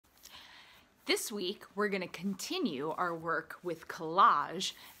This week, we're going to continue our work with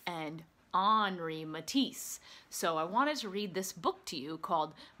collage and Henri Matisse. So I wanted to read this book to you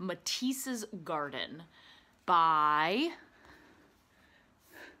called Matisse's Garden by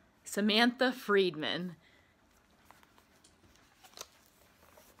Samantha Friedman.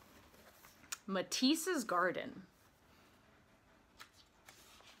 Matisse's Garden.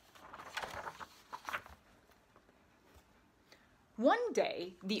 One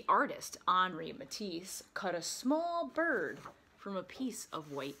day, the artist Henri Matisse cut a small bird from a piece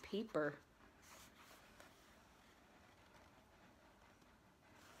of white paper.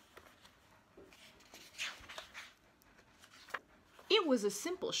 It was a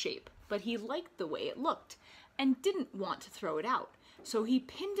simple shape, but he liked the way it looked and didn't want to throw it out, so he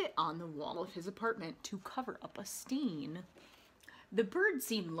pinned it on the wall of his apartment to cover up a stain. The bird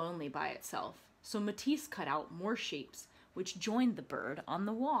seemed lonely by itself, so Matisse cut out more shapes, which joined the bird on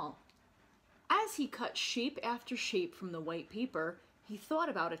the wall. As he cut shape after shape from the white paper, he thought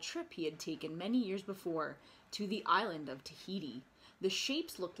about a trip he had taken many years before to the island of Tahiti. The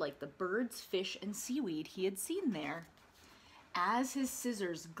shapes looked like the birds, fish, and seaweed he had seen there. As his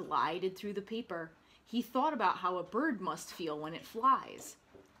scissors glided through the paper, he thought about how a bird must feel when it flies.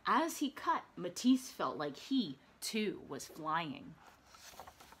 As he cut, Matisse felt like he, too, was flying.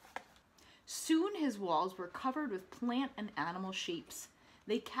 Soon his walls were covered with plant and animal shapes.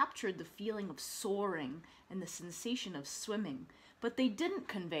 They captured the feeling of soaring and the sensation of swimming, but they didn't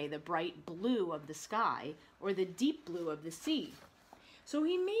convey the bright blue of the sky or the deep blue of the sea. So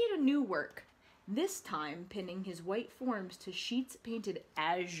he made a new work, this time pinning his white forms to sheets painted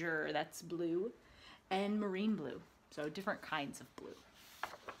azure, that's blue, and marine blue, so different kinds of blue.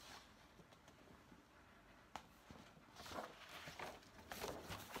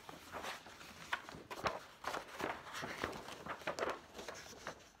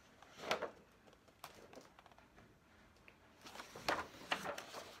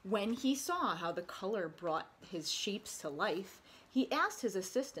 When he saw how the color brought his shapes to life, he asked his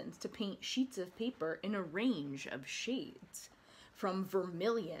assistants to paint sheets of paper in a range of shades, from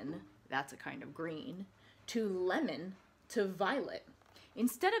vermilion, that's a kind of green, to lemon, to violet.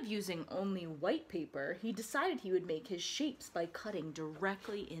 Instead of using only white paper, he decided he would make his shapes by cutting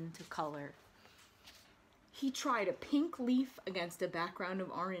directly into color. He tried a pink leaf against a background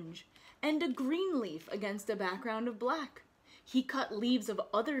of orange, and a green leaf against a background of black. He cut leaves of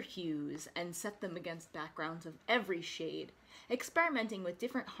other hues and set them against backgrounds of every shade, experimenting with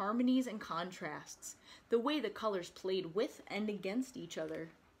different harmonies and contrasts, the way the colors played with and against each other.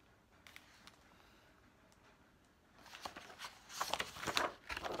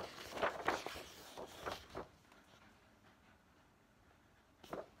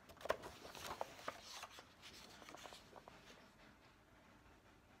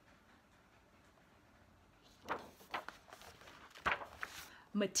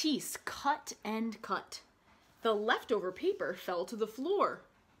 Matisse cut and cut. The leftover paper fell to the floor.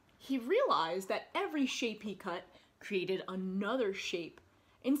 He realized that every shape he cut created another shape.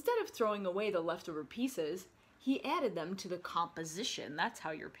 Instead of throwing away the leftover pieces, he added them to the composition. That's how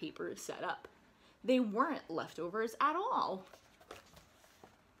your paper is set up. They weren't leftovers at all.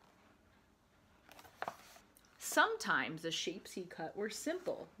 Sometimes the shapes he cut were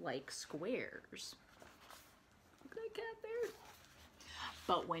simple, like squares. Look at that cat there.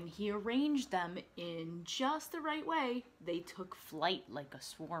 But when he arranged them in just the right way, they took flight like a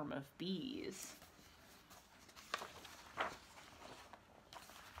swarm of bees.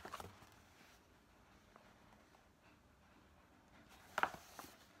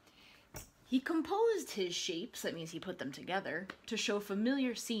 He composed his shapes, that means he put them together, to show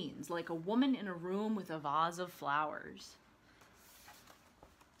familiar scenes, like a woman in a room with a vase of flowers.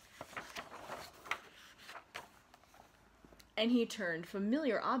 And he turned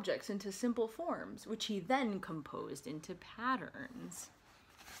familiar objects into simple forms, which he then composed into patterns.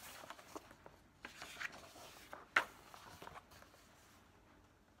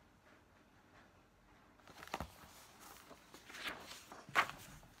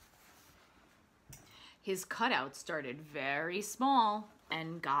 His cutouts started very small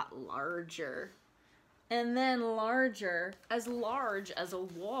and got larger, and then larger, as large as a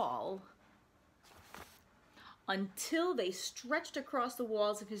wall, until they stretched across the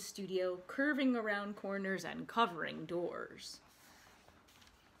walls of his studio, curving around corners and covering doors.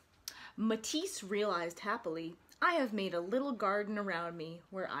 Matisse realized happily, I have made a little garden around me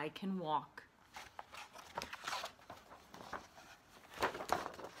where I can walk.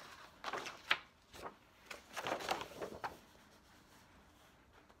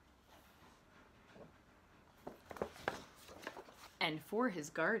 And for his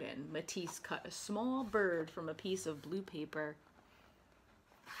garden, Matisse cut a small bird from a piece of blue paper.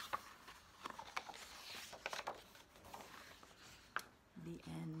 The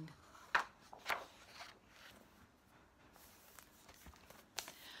end.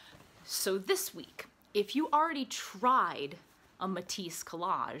 So this week, if you already tried a Matisse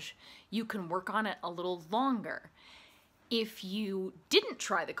collage, you can work on it a little longer. If you didn't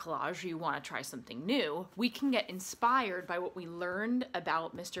try the collage or you want to try something new, we can get inspired by what we learned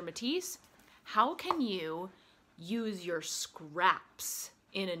about Mr. Matisse. How can you use your scraps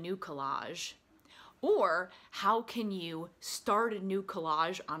in a new collage? Or how can you start a new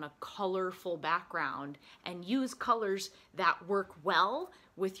collage on a colorful background and use colors that work well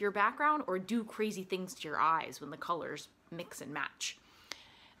with your background or do crazy things to your eyes when the colors mix and match?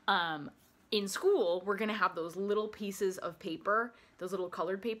 In school, we're gonna have those little pieces of paper, those little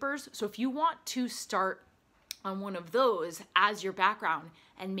colored papers. So if you want to start on one of those as your background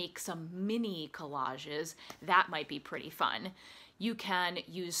and make some mini collages, that might be pretty fun. You can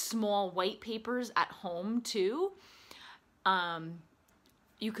use small white papers at home too.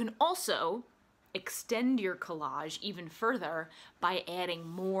 You can also extend your collage even further by adding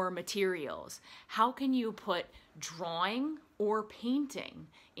more materials. How can you put drawing or painting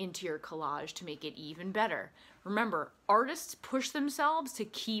into your collage to make it even better? Remember, artists push themselves to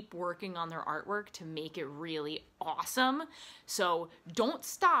keep working on their artwork to make it really awesome. So don't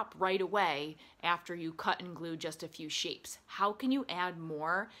stop right away after you cut and glue just a few shapes. How can you add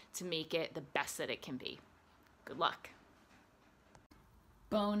more to make it the best that it can be? Good luck.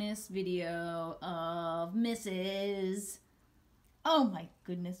 Bonus video of Mrs. Oh my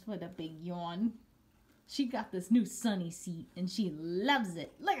goodness, what a big yawn. She got this new sunny seat and she loves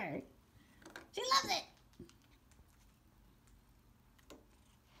it. Look at her. She loves it.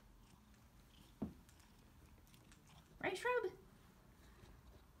 Right, Shrub?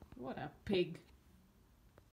 What a pig.